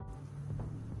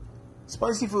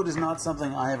Spicy food is not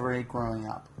something I ever ate growing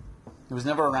up. It was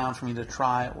never around for me to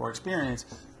try or experience,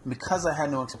 and because I had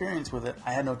no experience with it,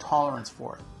 I had no tolerance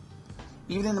for it.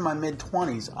 Even into my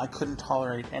mid-20s, I couldn't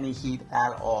tolerate any heat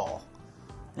at all.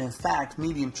 And in fact,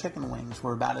 medium chicken wings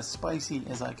were about as spicy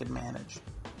as I could manage.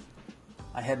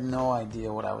 I had no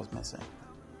idea what I was missing.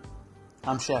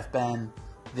 I'm Chef Ben,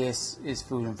 this is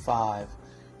Food in 5,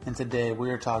 and today we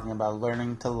are talking about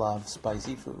learning to love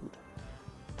spicy food.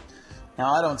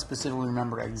 Now, I don't specifically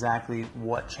remember exactly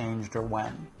what changed or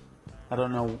when. I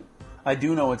don't know. I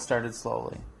do know it started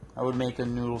slowly. I would make a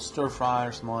noodle stir fry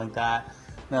or something like that,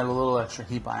 and add a little extra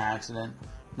heat by accident.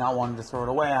 Not wanting to throw it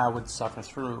away, I would suffer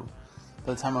through.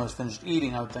 By the time I was finished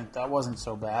eating, I would think that wasn't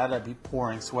so bad. I'd be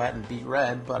pouring sweat and beet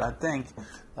red, but I'd think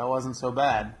that wasn't so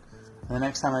bad. And the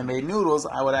next time I made noodles,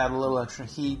 I would add a little extra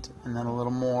heat, and then a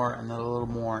little more, and then a little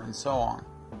more, and so on.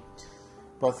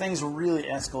 But things really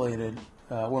escalated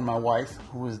when my wife,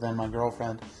 who was then my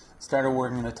girlfriend, started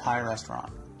working in a Thai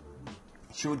restaurant.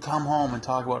 She would come home and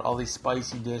talk about all these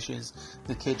spicy dishes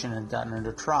the kitchen had gotten her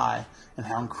to try, and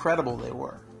how incredible they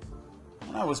were.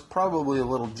 And I was probably a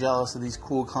little jealous of these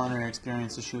cool culinary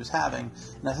experiences she was having,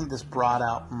 and I think this brought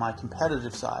out my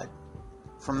competitive side.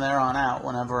 From there on out,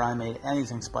 whenever I made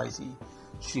anything spicy,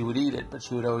 she would eat it, but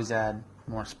she would always add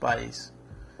more spice.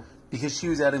 Because she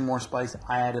was adding more spice,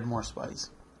 I added more spice.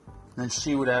 And then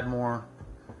she would add more,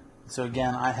 so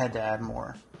again, I had to add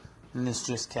more. And this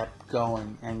just kept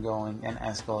going and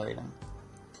escalating.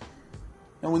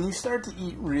 And when you start to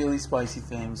eat really spicy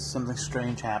things, something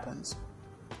strange happens.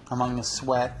 Among the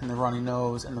sweat and the runny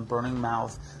nose and the burning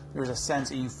mouth, there's a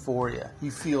sense of euphoria.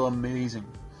 You feel amazing.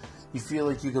 You feel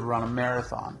like you could run a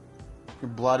marathon.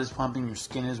 Your blood is pumping, your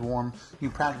skin is warm, you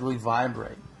practically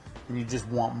vibrate, and you just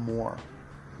want more.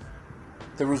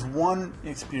 There was one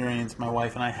experience my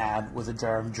wife and I had with a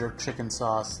jar of jerk chicken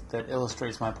sauce that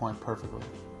illustrates my point perfectly.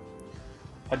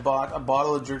 I bought a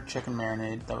bottle of jerk chicken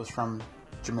marinade that was from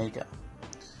Jamaica.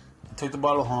 I took the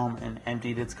bottle home and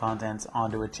emptied its contents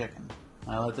onto a chicken.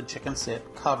 I let the chicken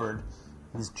sit covered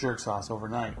in this jerk sauce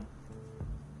overnight.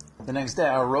 The next day,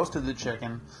 I roasted the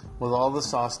chicken with all the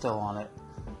sauce still on it.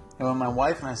 And when my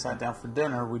wife and I sat down for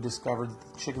dinner, we discovered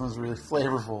that the chicken was really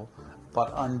flavorful,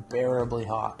 but unbearably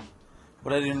hot.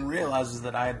 What I didn't realize is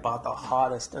that I had bought the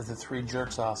hottest of the 3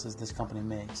 jerk sauces this company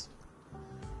makes.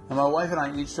 And my wife and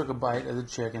I each took a bite of the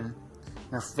chicken,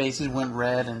 and our faces went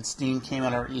red, and steam came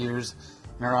out our ears,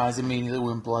 and our eyes immediately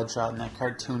went bloodshot in that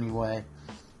cartoony way.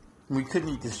 We couldn't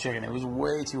eat this chicken. It was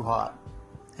way too hot.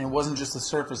 And it wasn't just the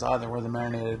surface either where the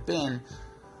marinade had been.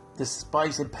 The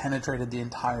spice had penetrated the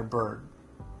entire bird.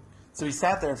 So we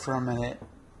sat there for a minute.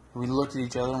 We looked at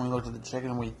each other and we looked at the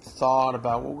chicken and we thought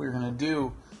about what we were going to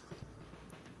do.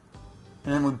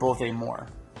 And then we both ate more.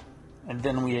 And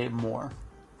then we ate more.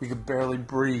 We could barely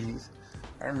breathe.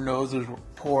 Our noses were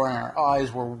pouring. Our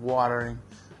eyes were watering.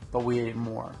 But we ate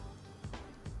more.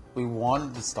 We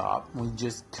wanted to stop. We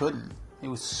just couldn't. It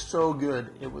was so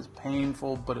good. It was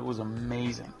painful, but it was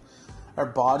amazing. Our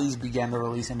bodies began to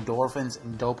release endorphins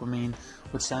and dopamine,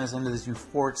 which sent us into this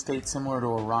euphoric state similar to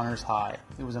a runner's high.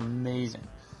 It was amazing.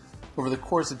 Over the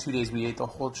course of 2 days, we ate the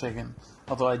whole chicken,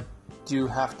 although I do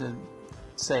have to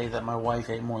say that my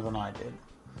wife ate more than I did.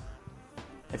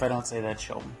 If I don't say that,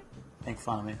 she'll make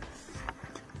fun of me.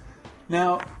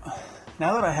 Now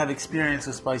that I have experience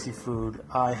with spicy food,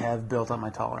 I have built up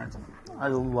my tolerance. I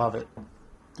love it.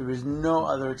 There is no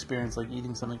other experience like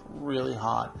eating something really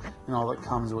hot and all that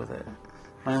comes with it.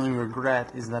 My only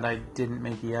regret is that I didn't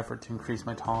make the effort to increase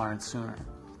my tolerance sooner.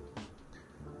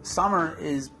 Summer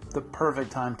is the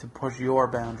perfect time to push your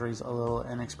boundaries a little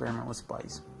and experiment with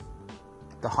spice.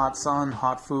 The hot sun,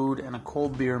 hot food, and a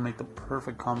cold beer make the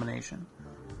perfect combination.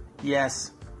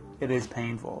 Yes, it is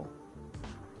painful,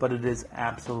 but it is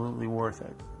absolutely worth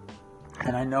it.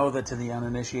 And I know that to the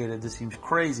uninitiated this seems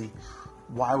crazy.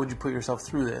 Why would you put yourself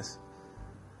through this?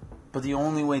 But the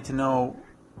only way to know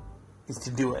is to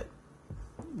do it.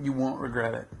 You won't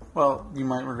regret it. Well, you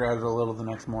might regret it a little the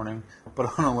next morning,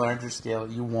 but on a larger scale,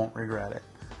 you won't regret it.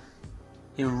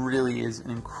 It really is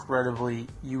an incredibly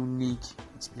unique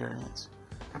experience.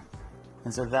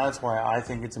 And so that's why I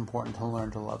think it's important to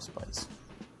learn to love spice.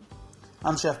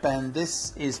 I'm Chef Ben.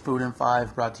 This is Food in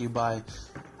 5, brought to you by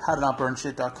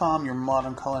HowToNotBurnShit.com, your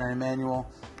modern culinary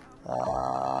manual.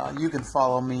 You can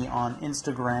follow me on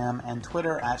Instagram and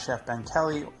Twitter at Chef Ben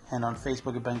Kelly, and on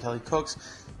Facebook at Ben Kelly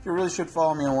Cooks. You really should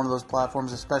follow me on one of those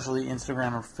platforms, especially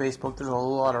Instagram or Facebook. There's a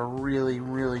lot of really,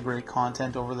 really great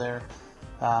content over there.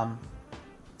 I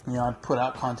put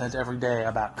out content every day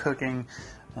about cooking,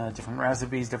 different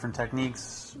recipes, different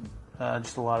techniques,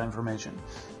 just a lot of information.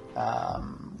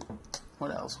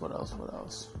 What else?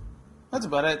 That's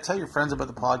about it. Tell your friends about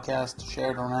the podcast.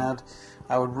 Share it around.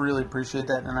 I would really appreciate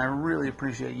that, and I really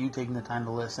appreciate you taking the time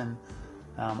to listen,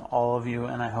 all of you,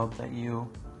 and I hope that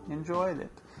you enjoyed it.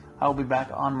 I'll be back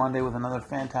on Monday with another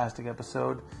fantastic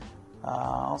episode.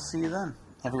 I'll see you then.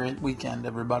 Have a great weekend,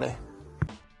 everybody.